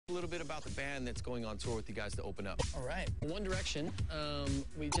a little bit about the band that's going on tour with you guys to open up. All right. One Direction.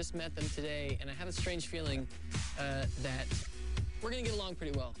 We just met them today, and I have a strange feeling that we're going to get along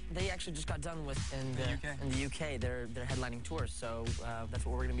pretty well. They actually just got done with in the UK their headlining tour, so that's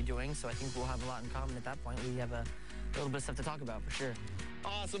what we're going to be doing. So I think we'll have a lot in common at that point. We have a little bit of stuff to talk about for sure.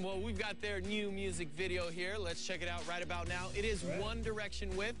 Awesome. Well, we've got their new music video here. Let's check it out right about now. It is One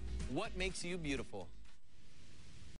Direction with What Makes You Beautiful.